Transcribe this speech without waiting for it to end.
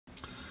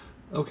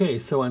Okay,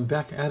 so I'm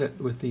back at it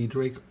with the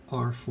Drake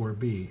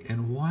R4B.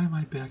 And why am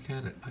I back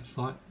at it? I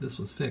thought this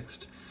was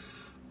fixed.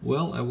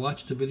 Well, I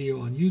watched a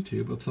video on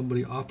YouTube of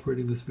somebody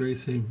operating this very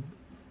same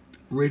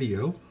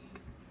radio,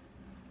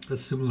 a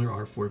similar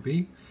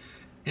R4B,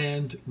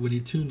 and when he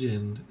tuned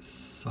in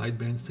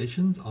sideband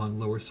stations on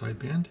lower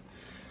sideband,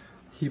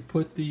 he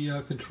put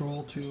the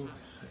control to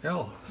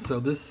L. So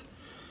this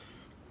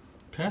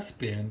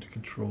passband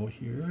control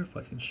here, if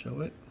I can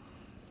show it,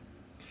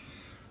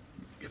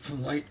 get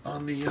some light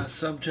on the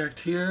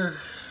subject here.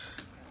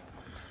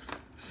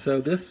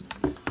 So this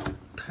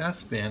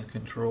passband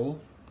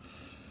control,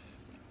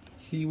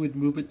 he would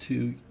move it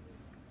to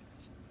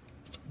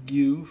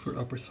U for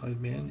upper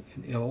sideband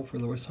and L for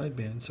lower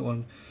sideband. So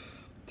on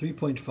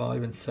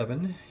 3.5 and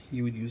 7,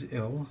 he would use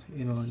L,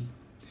 and on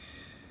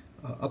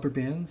upper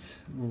bands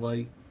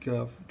like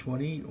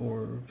 20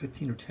 or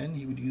 15 or 10,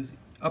 he would use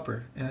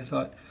upper. And I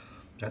thought,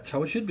 that's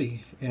how it should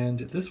be. And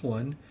this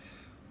one,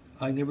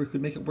 I never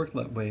could make it work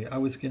that way. I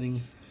was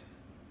getting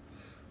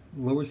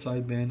lower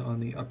sideband on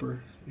the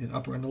upper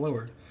and the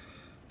lower.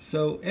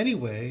 So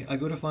anyway, I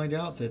go to find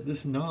out that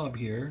this knob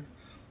here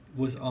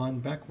was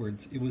on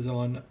backwards. It was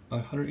on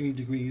 180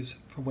 degrees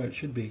from what it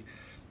should be.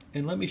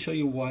 And let me show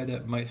you why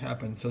that might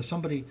happen. So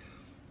somebody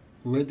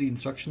read the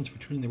instructions for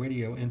tuning the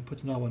radio and put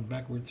the knob on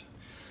backwards.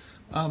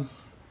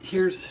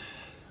 Here's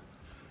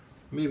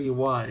maybe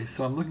why.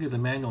 So I'm looking at the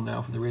manual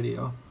now for the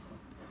radio.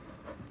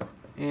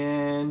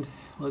 And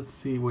let's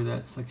see where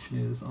that section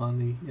is on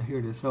the, yeah, here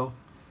it is. So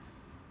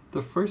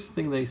the first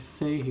thing they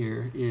say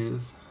here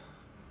is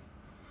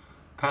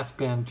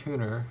passband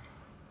tuner,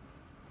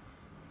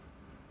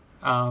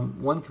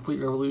 one complete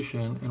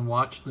revolution and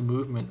watch the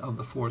movement of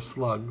the 4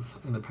 slugs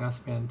in the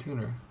passband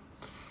tuner.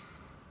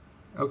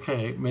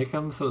 Okay, make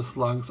them so the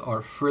slugs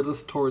are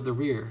furthest toward the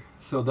rear.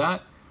 So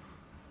that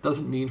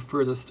doesn't mean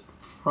furthest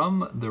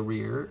from the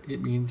rear,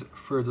 it means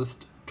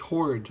furthest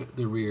toward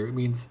the rear. It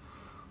means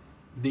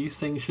these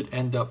things should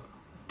end up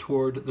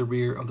toward the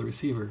rear of the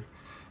receiver.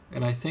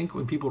 And I think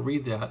when people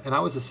read that, and I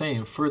was the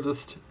same,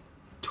 furthest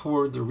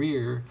toward the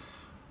rear,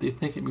 they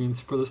think it means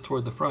furthest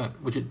toward the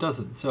front, which it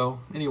doesn't. So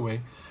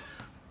anyway,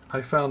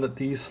 I found that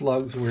these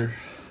slugs were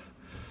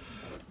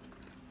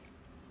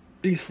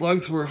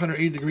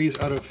 180 degrees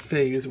out of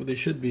phase, what they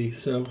should be.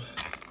 So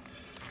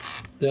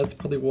that's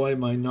probably why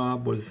my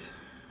knob was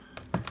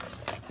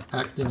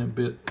acting a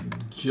bit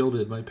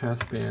jilted, my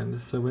passband.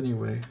 So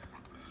anyway,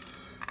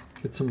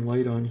 get some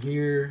light on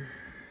here.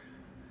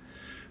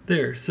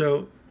 There,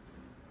 so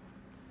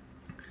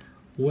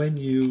when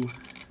you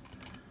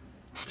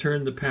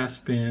turn the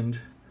passband,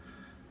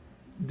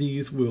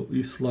 these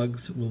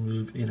slugs will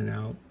move in and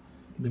out.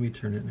 Let me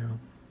turn it now.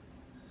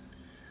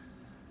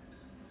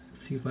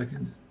 See if I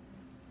can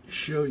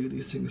show you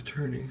these things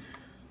turning.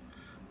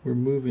 We're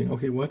moving.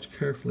 Okay, watch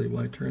carefully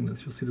while I turn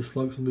this. You'll see the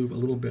slugs move a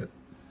little bit.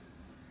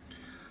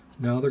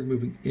 Now they're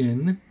moving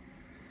in,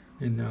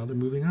 and now they're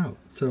moving out.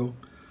 So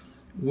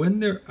when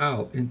they're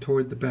out and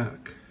toward the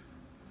back,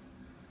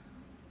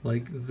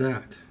 like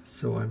that,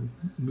 so I'm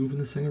moving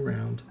this thing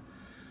around,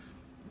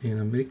 and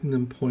I'm making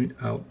them point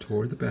out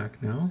toward the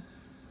back now.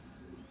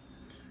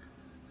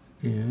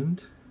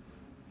 And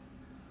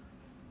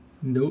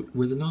note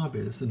where the knob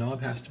is. The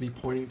knob has to be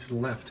pointing to the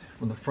left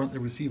from the front of the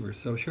receiver.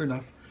 So sure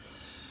enough,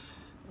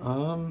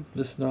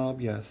 this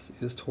knob, yes,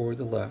 is toward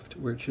the left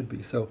where it should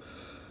be. So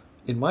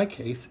in my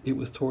case, it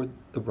was toward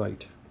the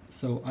right.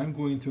 So I'm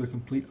going through a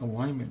complete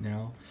alignment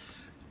now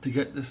to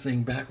get this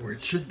thing back where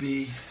it should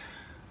be.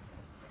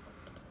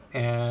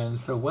 And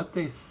so what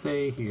they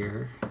say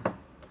here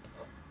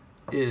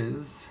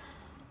is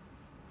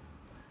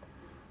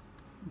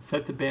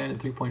set the band at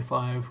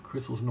 3.5,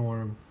 Crystal's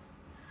norm,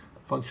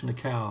 function to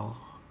cal,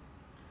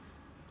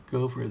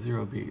 go for a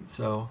 0 beat.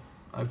 So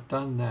I've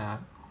done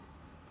that.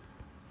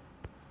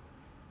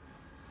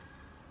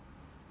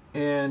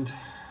 And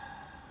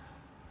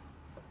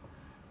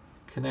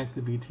connect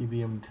the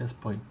VTVM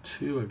test point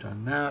 2, I've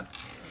done that.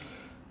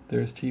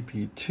 There's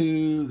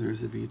TP2,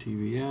 there's a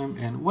VTVM,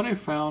 and what I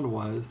found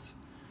was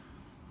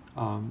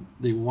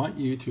they want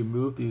you to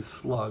move these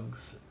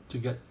slugs to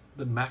get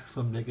the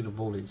maximum negative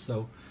voltage.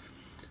 So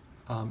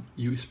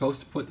you're supposed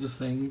to put this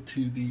thing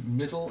to the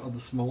middle of the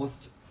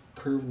smallest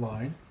curved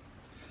line.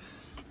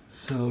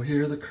 So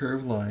here are the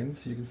curved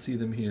lines. You can see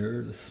them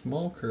here. The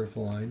small curved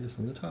line is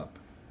on the top.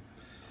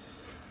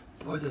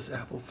 Boy, this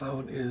Apple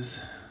phone is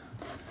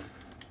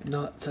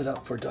not set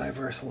up for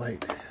diverse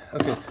light.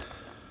 Okay,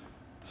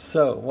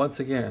 so once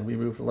again, we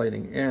move the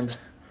lighting and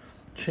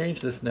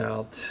change this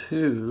now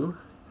to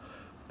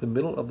the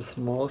middle of the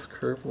smallest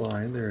curved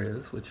line there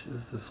is, which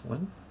is this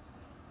one.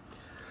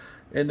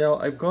 And now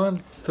I've gone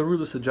through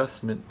this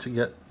adjustment to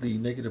get the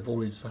negative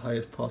voltage the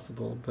highest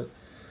possible, but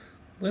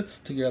let's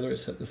together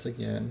set this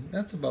again.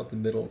 That's about the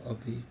middle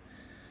of the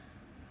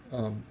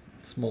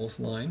smallest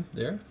line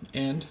there.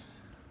 And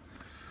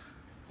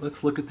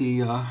let's look at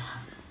the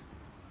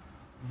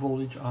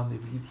voltage on the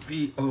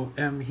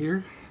VOM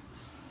here.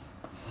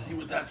 See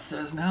what that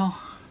says now.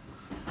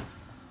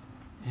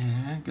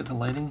 And get the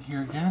lighting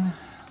here again.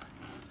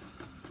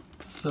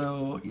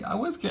 So yeah, I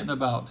was getting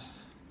about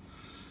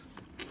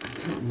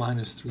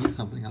 -3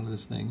 something out of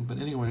this thing, but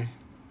anyway,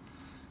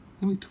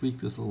 let me tweak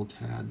this little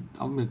tad.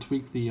 I'm going to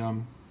tweak the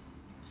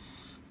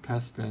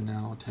passband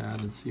now a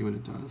tad and see what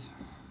it does.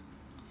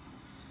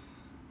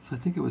 So I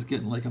think it was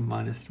getting like a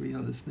 -3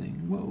 out of this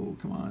thing. Whoa,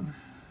 come on.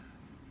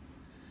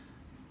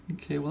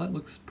 Okay, well that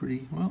looks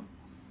pretty, well,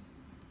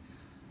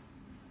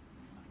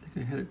 I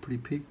think I had it pretty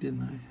peaked,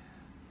 didn't I?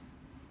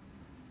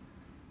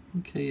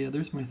 Okay, yeah,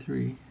 there's my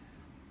 3.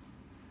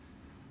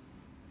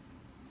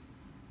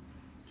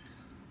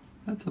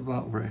 That's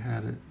about where I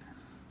had it.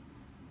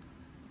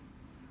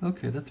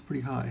 Okay, that's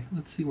pretty high.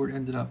 Let's see where it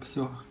ended up.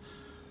 So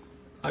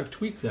I've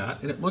tweaked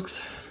that, and it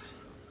looks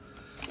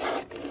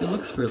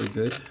fairly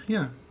good.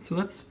 Yeah, so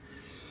that's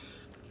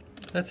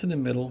in the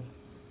middle,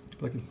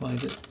 if I can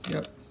find it.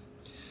 Yep.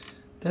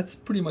 That's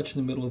pretty much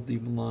in the middle of the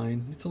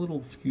line. It's a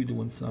little skewed to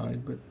one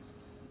side, but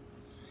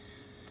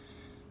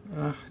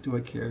do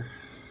I care?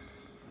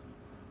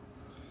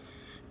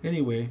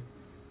 Anyway,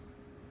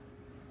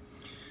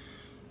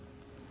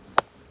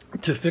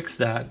 to fix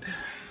that,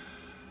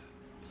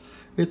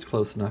 it's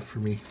close enough for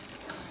me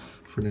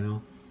for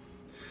now.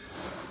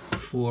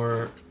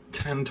 For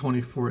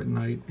 10:24 at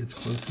night, it's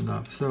close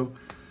enough. So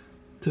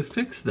to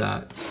fix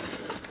that,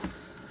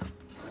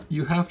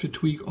 you have to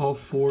tweak all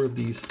 4 of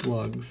these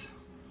slugs.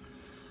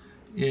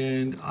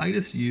 And I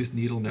just use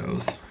needle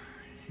nose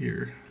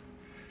here.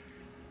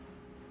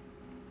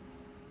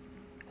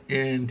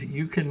 And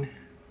you can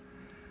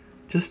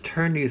just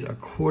turn these a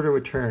quarter of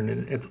a turn,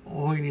 and it's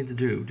all you need to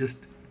do.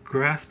 Just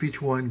grasp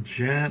each one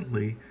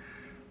gently,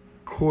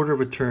 quarter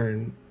of a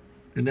turn,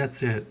 and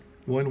that's it,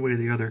 one way or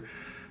the other.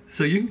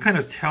 So you can kind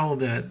of tell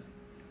that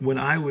when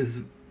I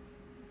was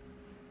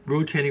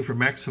rotating for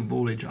maximum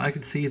voltage, I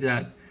could see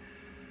that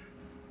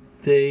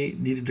they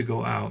needed to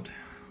go out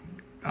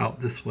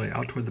this way,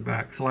 out toward the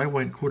back. So I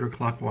went quarter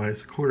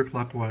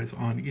clockwise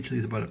on each of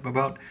these, about a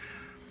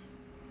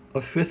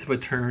 1/5 of a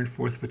turn,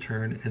 1/4 of a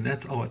turn, and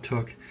that's all it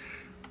took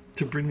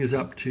to bring these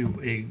up to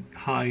a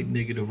high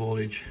negative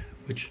voltage,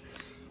 which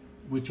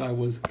I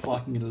was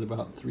clocking it at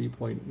about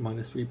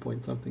 -3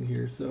 point something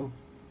here. So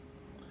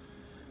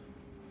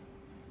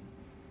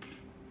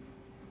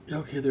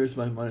okay, there's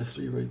my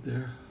 -3 right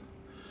there.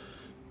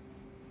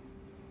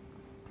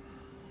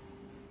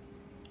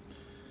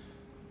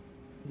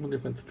 I wonder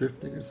if it's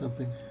drifting or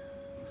something.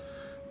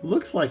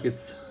 Looks like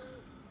it's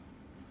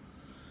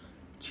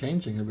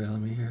changing a bit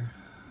on me here.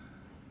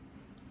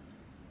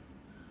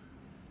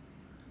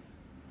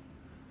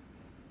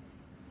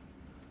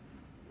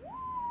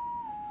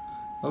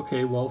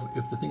 Okay, well,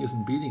 if the thing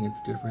isn't beating, it's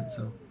different,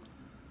 so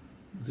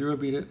 0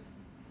 beat it.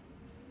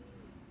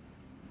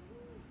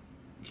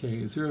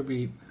 Okay, 0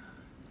 beat.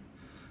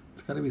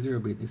 It's got to be 0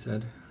 beat, they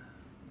said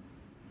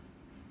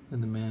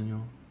in the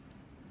manual.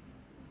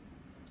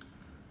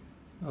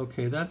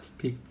 Okay, that's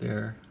peaked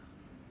there.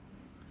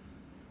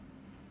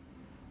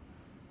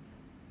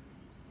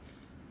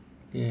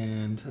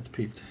 And that's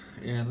peaked.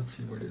 And let's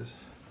see where it is.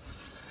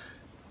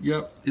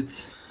 Yep,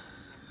 it's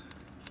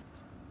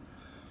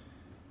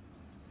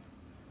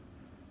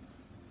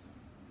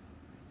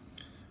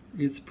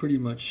pretty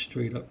much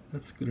straight up.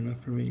 That's good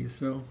enough for me.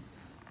 So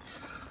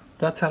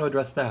that's how to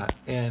address that.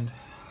 And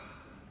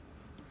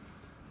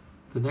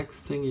the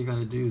next thing you got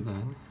to do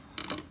then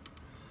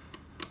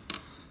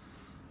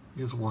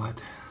is what?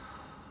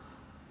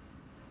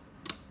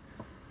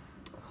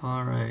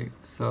 All right,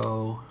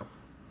 so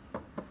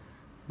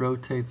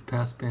rotate the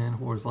passband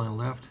horizontally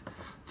left.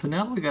 So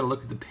now we got to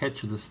look at the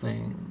pitch of this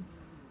thing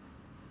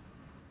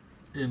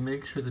and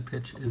make sure the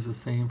pitch is the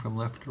same from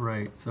left to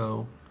right.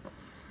 So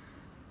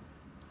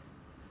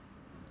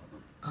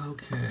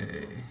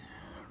okay,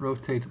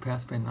 rotate the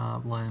passband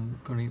knob line,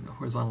 putting the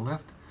horizontal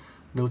left,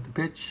 note the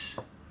pitch,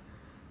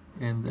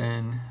 and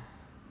then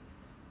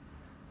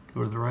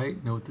go to the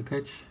right, note the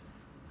pitch,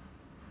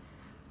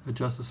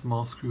 adjust the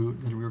small screw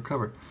in the rear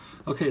cover.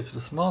 Okay, so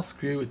the small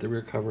screw at the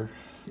rear cover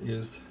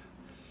is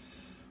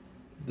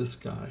this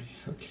guy.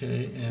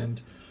 Okay,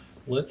 and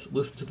let's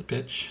listen to the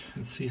pitch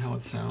and see how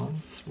it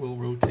sounds. We'll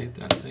rotate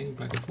that thing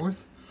back and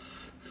forth.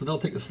 So they'll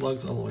take the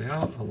slugs all the way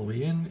out, all the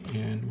way in,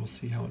 and we'll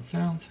see how it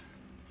sounds.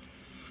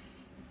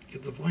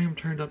 Get the volume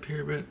turned up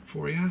here a bit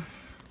for you.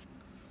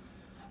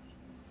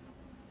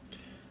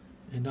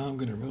 And now I'm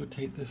going to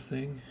rotate this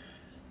thing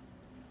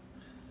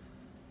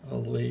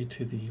all the way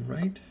to the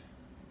right.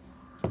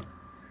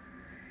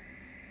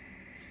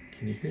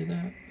 Can you hear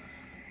that?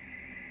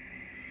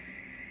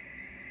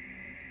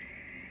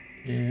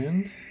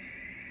 And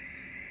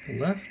the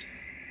left.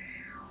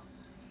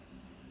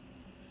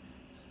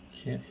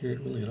 Can't hear it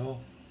really at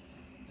all.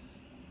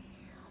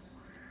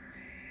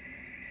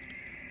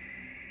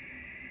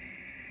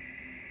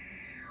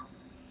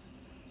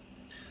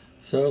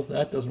 So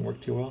that doesn't work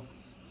too well.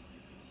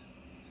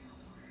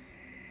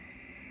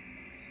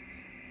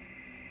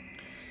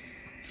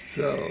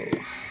 So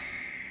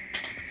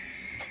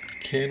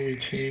can we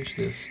change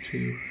this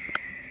to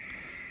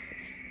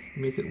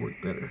make it work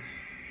better?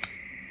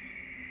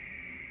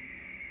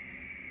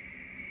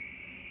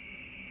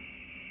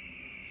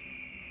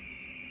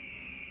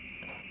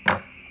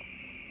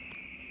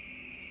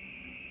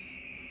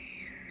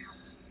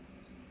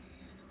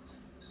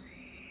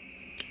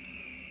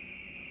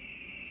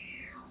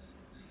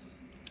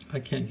 I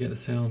can't get a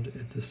sound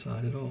at this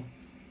side at all.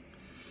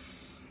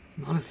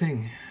 Not a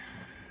thing.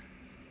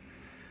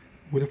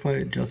 What if I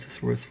adjust this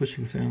for a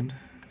switching sound?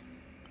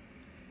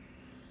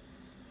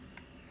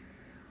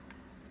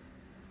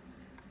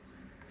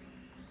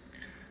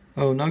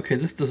 Oh, no, okay,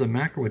 this does a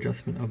macro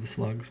adjustment of the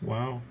slugs.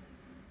 Wow.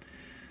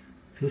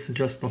 So this is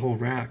just the whole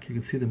rack. You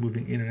can see them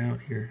moving in and out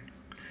here.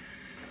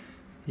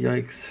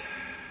 Yikes.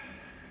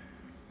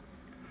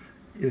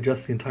 It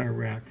adjusts the entire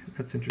rack.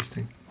 That's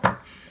interesting.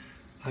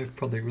 I've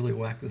probably really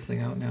whacked this thing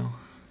out now.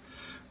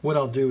 What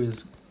I'll do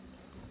is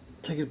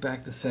take it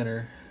back to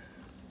center.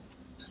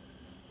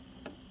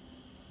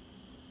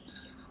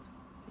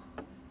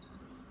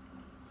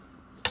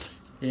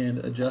 And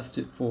adjust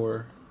it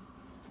for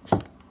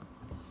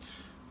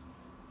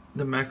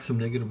the maximum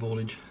negative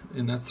voltage,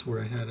 and that's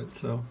where I had it.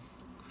 So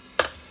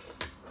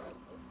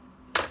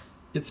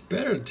it's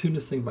better to tune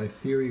this thing by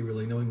theory,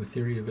 really knowing the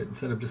theory of it,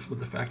 instead of just what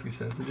the factory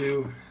says to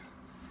do.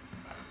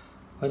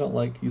 I don't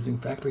like using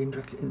factory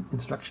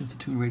instructions to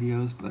tune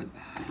radios, but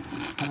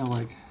it's kind of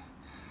like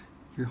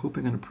you're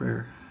hoping on a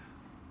prayer.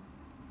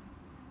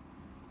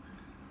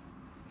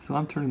 So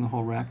I'm turning the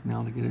whole rack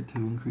now to get it to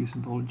increase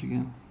in voltage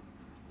again.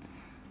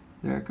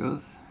 There it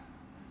goes.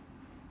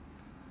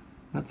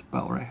 That's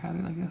about where I had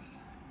it, I guess.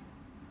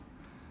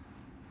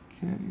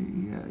 Okay,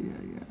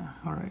 yeah.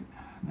 All right,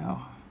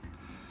 now,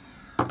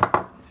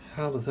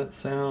 how does that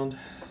sound?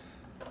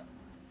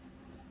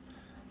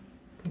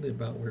 Probably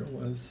about where it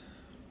was.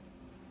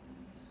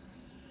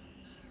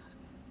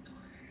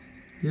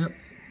 Yep.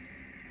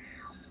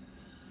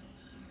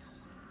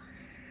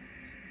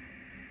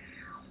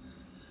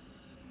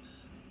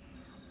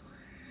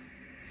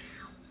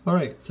 All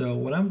right, so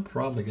what I'm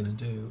probably going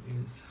to do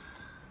is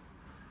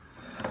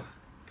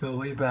go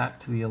way back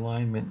to the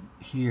alignment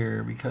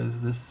here,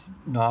 because this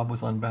knob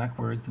was on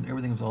backwards and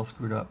everything was all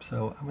screwed up.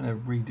 So I'm going to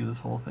redo this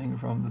whole thing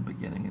from the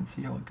beginning and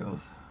see how it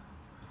goes.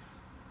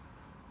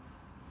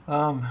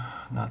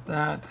 Not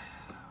that.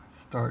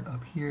 Start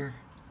up here.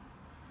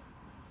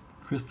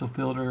 Crystal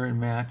filter and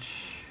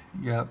match.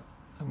 Yep,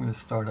 I'm going to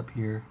start up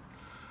here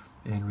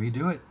and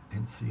redo it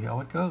and see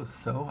how it goes.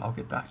 So I'll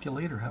get back to you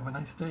later. Have a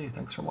nice day.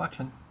 Thanks for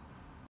watching.